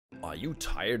Are you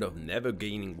tired of never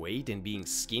gaining weight and being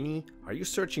skinny? Are you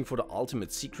searching for the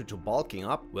ultimate secret to bulking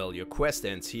up? Well, your quest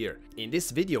ends here. In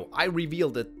this video, I reveal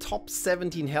the top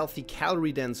 17 healthy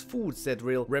calorie-dense foods that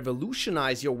will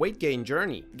revolutionize your weight gain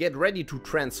journey. Get ready to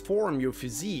transform your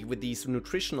physique with these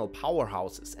nutritional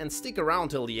powerhouses, and stick around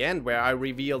till the end where I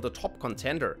reveal the top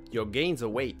contender, your gains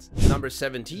await. Number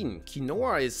 17.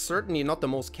 Quinoa is certainly not the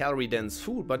most calorie-dense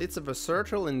food, but it's a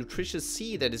versatile and nutritious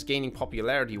seed that is gaining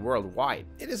popularity worldwide.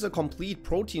 It is a complete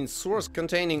protein source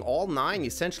containing all 9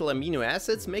 essential amino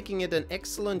acids, making it an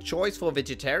excellent choice for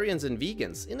vegetarians and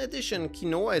vegans. In addition,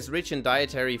 quinoa is rich in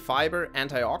dietary fiber,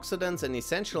 antioxidants, and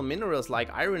essential minerals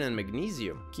like iron and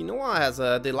magnesium. Quinoa has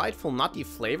a delightful nutty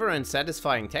flavor and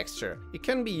satisfying texture. It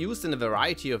can be used in a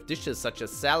variety of dishes such as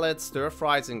salads,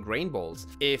 stir-fries, and grain bowls.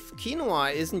 If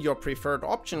quinoa isn't your preferred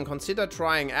option, consider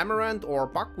trying amaranth or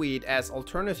buckwheat as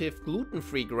alternative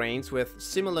gluten-free grains with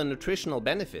similar nutritional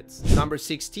benefits. Number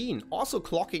 16. Also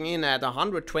clocking in at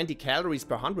 120 calories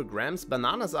per 100 grams,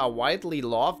 bananas are widely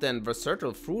loved and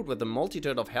versatile fruit with a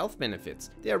multitude of health benefits.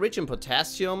 They are rich in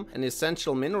potassium, an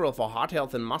essential mineral for heart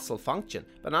health and muscle function.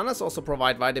 Bananas also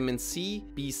provide vitamin C,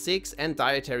 B6, and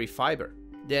dietary fiber.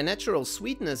 Their natural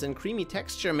sweetness and creamy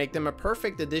texture make them a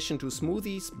perfect addition to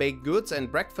smoothies, baked goods,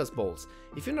 and breakfast bowls.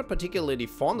 If you're not particularly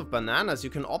fond of bananas, you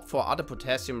can opt for other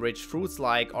potassium-rich fruits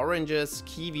like oranges,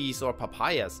 kiwis, or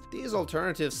papayas. These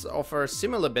alternatives offer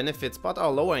similar benefits but are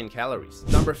lower in calories.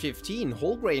 Number 15.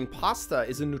 Whole grain pasta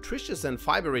is a nutritious and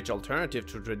fiber-rich alternative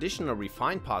to traditional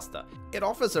refined pasta. It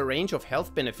offers a range of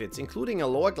health benefits, including a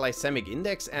lower glycemic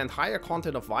index and higher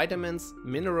content of vitamins,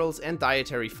 minerals, and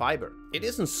dietary fiber. It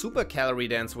isn't super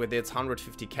calorie-dense with its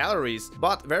 150 calories,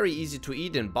 but very easy to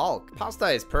eat in bulk. Pasta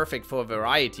is perfect for a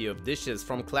variety of dishes,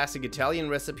 from classic Italian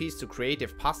recipes to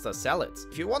creative pasta salads.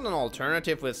 If you want an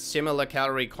alternative with similar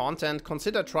calorie content,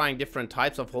 consider trying different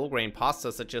types of whole grain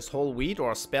pasta such as whole wheat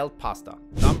or spelt pasta.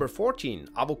 Number 14.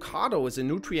 Avocado is a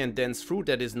nutrient-dense fruit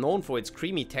that is known for its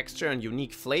creamy texture and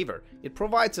unique flavor. It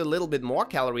provides a little bit more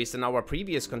calories than our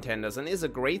previous contenders and is a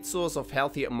great source of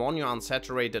healthy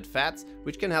ammono-unsaturated fats,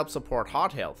 which can help support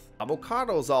heart health.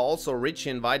 Avocados are also rich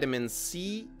in vitamins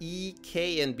C, E,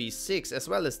 K, and B6, as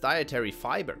well as dietary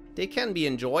fiber. They can be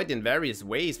enjoyed in various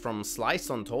ways, from sliced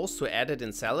on toast to added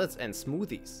in salads and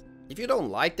smoothies. If you don't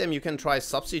like them, you can try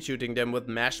substituting them with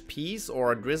mashed peas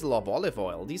or a drizzle of olive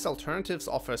oil. These alternatives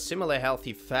offer similar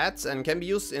healthy fats and can be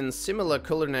used in similar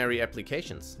culinary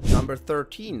applications. Number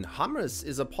 13. Hummus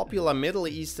is a popular Middle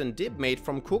Eastern dip made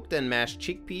from cooked and mashed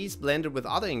chickpeas blended with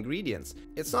other ingredients.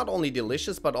 It's not only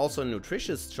delicious but also a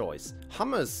nutritious choice.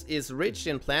 Hummus is rich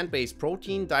in plant-based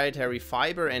protein, dietary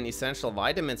fiber, and essential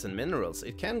vitamins and minerals.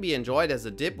 It can be enjoyed as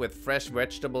a dip with fresh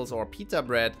vegetables or pita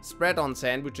bread, spread on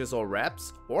sandwiches or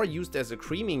wraps, or used as a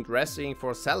creaming dressing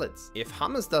for salads. If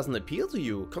hummus doesn't appeal to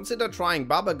you, consider trying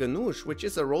baba ganoush, which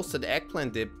is a roasted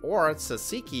eggplant dip, or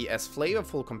tzatziki as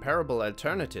flavorful comparable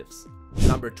alternatives.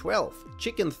 Number 12.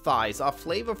 Chicken thighs are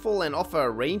flavorful and offer a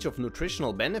range of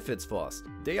nutritional benefits for us.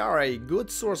 They are a good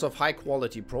source of high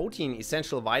quality protein,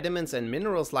 essential vitamins, and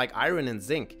minerals like iron and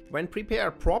zinc. When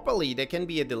prepared properly, they can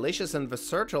be a delicious and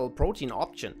versatile protein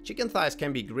option. Chicken thighs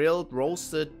can be grilled,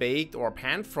 roasted, baked, or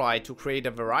pan-fried to create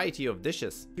a variety of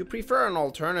dishes. If you prefer an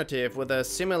alternative with a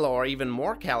similar or even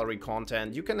more calorie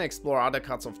content, you can explore other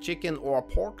cuts of chicken or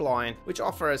pork loin, which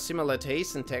offer a similar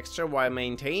taste and texture while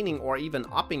maintaining or even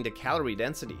upping the calorie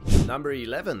density. Number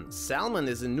 11. Salmon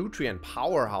is a nutrient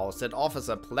powerhouse that offers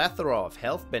a plethora of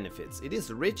health benefits. It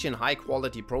is rich in high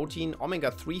quality protein,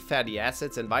 omega-3 fatty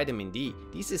acids, and vitamin D.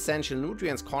 These essential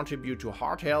nutrients contribute to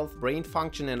heart health, brain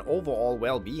function, and overall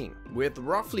well-being. With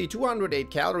roughly 208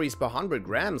 calories per 100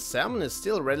 grams, salmon is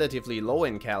still relatively low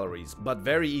in calories, but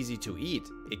very easy to eat.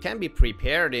 It can be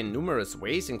prepared in numerous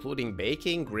ways, including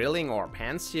baking, grilling, or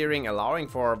pan-searing, allowing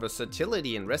for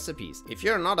versatility in recipes. If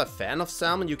you're not a fan of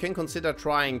salmon, you can consider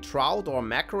trying trout or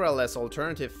mackerel as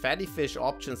alternative fatty fish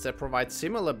options that provide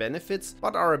similar benefits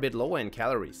but are a bit lower in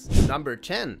calories. Number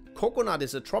 10. Coconut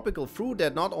is a tropical fruit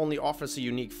that not only offers a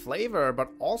unique flavor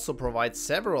but also provides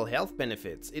several health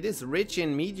benefits. It is rich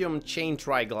in medium-chain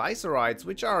triglycerides,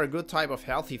 which are a good type of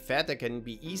healthy fat that can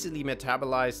be easily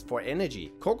metabolized for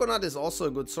energy. Coconut is also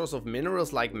a good source of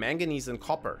minerals like manganese and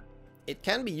copper. It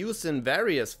can be used in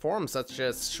various forms such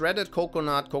as shredded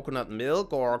coconut, coconut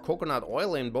milk, or coconut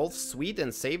oil in both sweet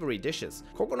and savory dishes.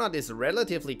 Coconut is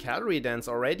relatively calorie dense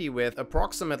already with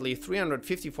approximately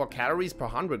 354 calories per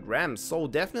 100 grams, so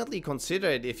definitely consider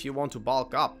it if you want to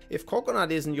bulk up. If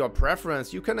coconut isn't your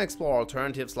preference, you can explore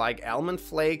alternatives like almond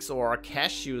flakes or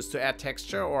cashews to add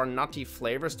texture or nutty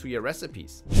flavors to your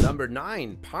recipes. Number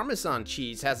 9. Parmesan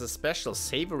cheese has a special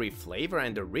savory flavor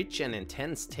and a rich and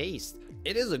intense taste.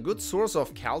 It is a good source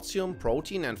of calcium,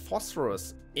 protein and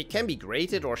phosphorus. It can be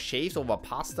grated or shaved over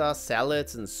pasta,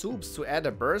 salads and soups to add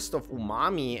a burst of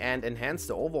umami and enhance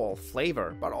the overall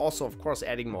flavor, but also of course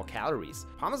adding more calories.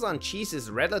 Parmesan cheese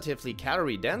is relatively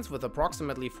calorie dense with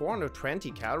approximately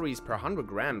 420 calories per 100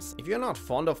 grams. If you're not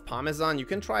fond of Parmesan, you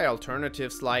can try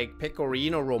alternatives like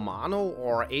Pecorino Romano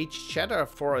or aged cheddar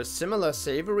for a similar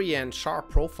savory and sharp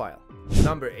profile.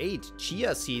 Number 8.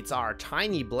 Chia seeds are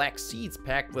tiny black seeds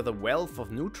packed with a wealth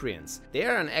of nutrients. They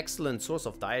are an excellent source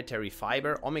of dietary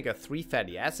fiber, omega-3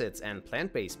 fatty acids and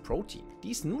plant-based protein.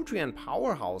 These nutrient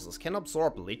powerhouses can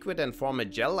absorb liquid and form a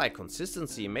gel-like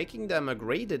consistency, making them a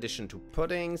great addition to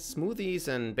puddings, smoothies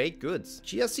and baked goods.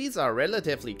 Chia seeds are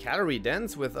relatively calorie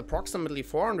dense with approximately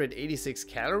 486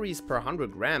 calories per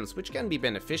 100 grams, which can be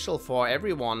beneficial for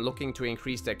everyone looking to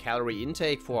increase their calorie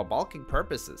intake for bulking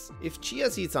purposes. If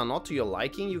chia seeds are not to your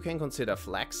liking, you can consider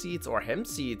flax seeds or hemp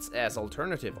seeds as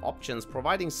alternative options,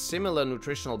 providing similar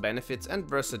nutritional benefits and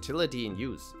versatility in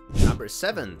use. Number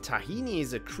 7. Tahini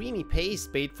is a creamy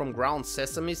paste made from ground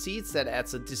sesame seeds that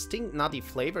adds a distinct nutty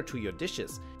flavor to your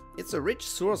dishes. It's a rich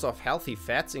source of healthy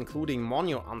fats including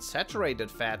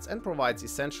monounsaturated fats and provides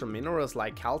essential minerals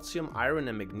like calcium, iron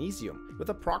and magnesium. With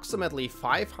approximately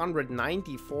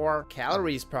 594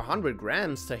 calories per 100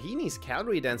 grams, tahini's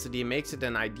calorie density makes it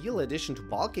an ideal addition to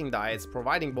bulking diets,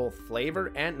 providing both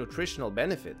flavor and nutritional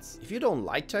benefits. If you don't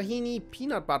like tahini,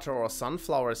 peanut butter or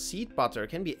sunflower seed butter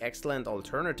can be excellent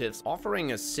alternatives,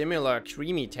 offering a similar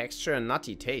creamy texture and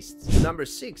nutty taste. Number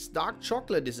 6. Dark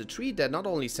chocolate is a treat that not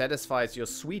only satisfies your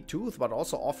sweet tooth but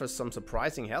also offers some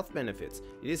surprising health benefits.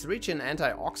 It is rich in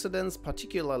antioxidants,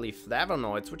 particularly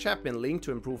flavonoids, which have been linked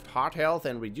to improved heart health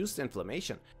and reduced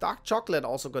inflammation. Dark chocolate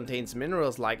also contains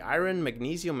minerals like iron,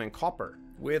 magnesium and copper.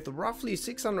 With roughly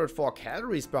 604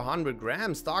 calories per 100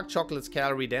 grams, dark chocolate's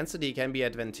calorie density can be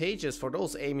advantageous for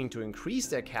those aiming to increase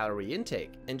their calorie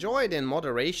intake. Enjoy it in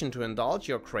moderation to indulge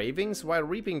your cravings while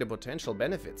reaping the potential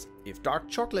benefits. If dark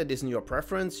chocolate isn't your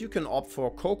preference, you can opt for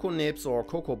cocoa nibs or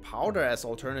cocoa powder as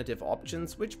alternative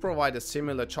options, which provide a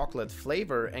similar chocolate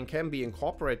flavor and can be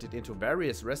incorporated into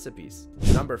various recipes.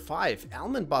 Number 5.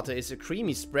 Almond butter is a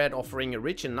creamy spread offering a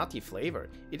rich and nutty flavor.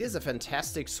 It is a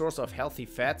fantastic source of healthy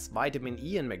fats, vitamin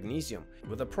E and magnesium.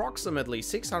 With approximately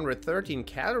 613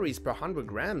 calories per 100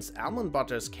 grams, almond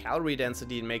butter's calorie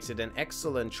density makes it an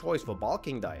excellent choice for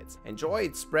bulking diets. Enjoy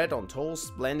it spread on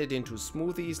toast, blended into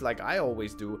smoothies like I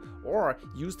always do, or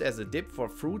used as a dip for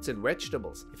fruits and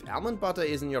vegetables. If almond butter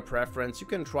isn't your preference, you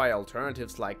can try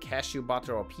alternatives like cashew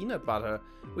butter or peanut butter,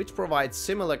 which provide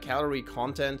similar calorie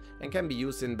content and can be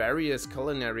used in various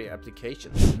culinary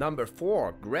applications. Number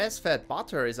 4. Grass-fed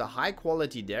butter is a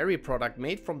high-quality dairy product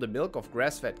made from the milk of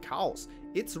grass-fed cows.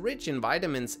 It's rich in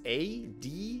vitamins A,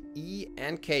 D, E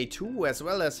and K2 as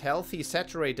well as healthy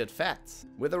saturated fats.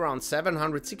 With around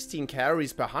 716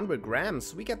 calories per 100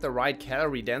 grams, we get the right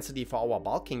calorie density for our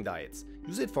bulking diets.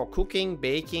 Use it for cooking,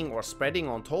 baking or spreading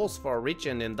on toast for a rich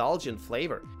and indulgent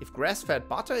flavor. If grass-fed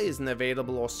butter isn't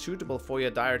available or suitable for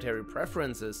your dietary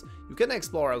preferences, you can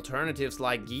explore alternatives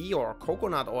like ghee or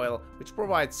coconut oil, which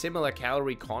provide similar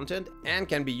calorie content and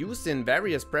can be used in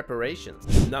various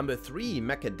preparations. Number 3.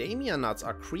 Macadamia nuts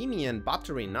are creamy and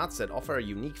buttery nuts that offer a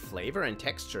unique flavor and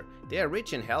texture. They are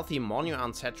rich in healthy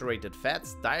monounsaturated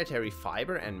fats, dietary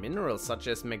fiber and minerals such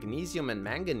as magnesium and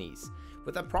manganese.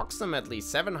 With approximately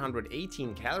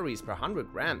 718 calories per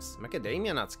 100 grams,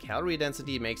 macadamia nuts' calorie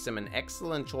density makes them an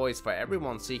excellent choice for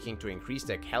everyone seeking to increase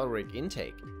their caloric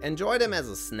intake. Enjoy them as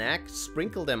a snack,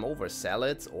 sprinkle them over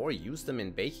salads, or use them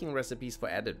in baking recipes for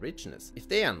added richness. If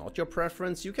they are not your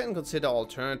preference, you can consider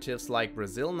alternatives like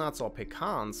Brazil nuts or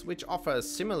pecans, which offer a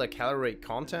similar caloric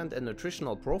content and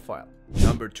nutritional profile.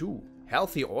 Number 2.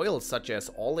 Healthy oils such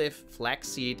as olive,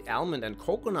 flaxseed, almond and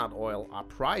coconut oil are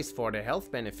prized for their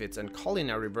health benefits and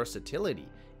culinary versatility.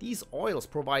 These oils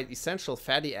provide essential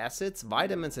fatty acids,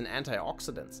 vitamins and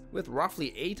antioxidants. With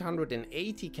roughly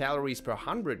 880 calories per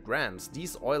 100 grams,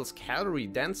 these oils' calorie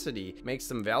density makes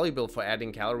them valuable for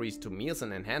adding calories to meals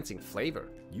and enhancing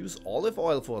flavor. Use olive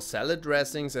oil for salad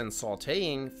dressings and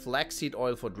sautéing, flaxseed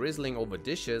oil for drizzling over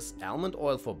dishes, almond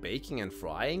oil for baking and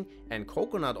frying, and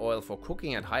coconut oil for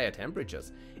cooking at higher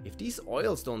temperatures. If these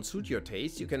oils don't suit your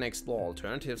taste, you can explore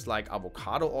alternatives like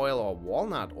avocado oil or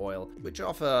walnut oil, which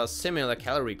offer similar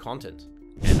calorie content.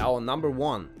 And our number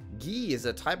 1. Ghee is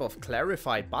a type of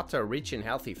clarified butter rich in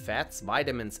healthy fats,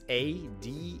 vitamins A,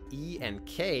 D, E and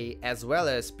K, as well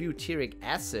as butyric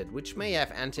acid, which may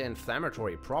have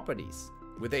anti-inflammatory properties.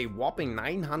 With a whopping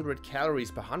 900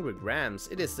 calories per 100 grams,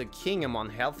 it is the king among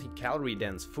healthy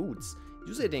calorie-dense foods.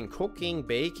 Use it in cooking,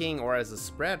 baking, or as a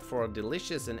spread for a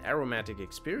delicious and aromatic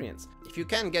experience. If you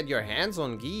can't get your hands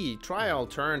on ghee, try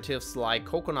alternatives like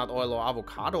coconut oil or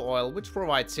avocado oil, which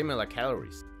provide similar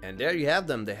calories. And there you have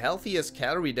them, the healthiest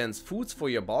calorie-dense foods for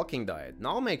your bulking diet.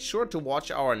 Now make sure to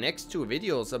watch our next 2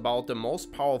 videos about the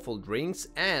most powerful drinks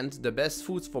and the best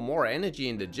foods for more energy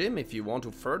in the gym if you want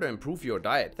to further improve your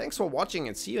diet. Thanks for watching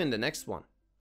and see you in the next one.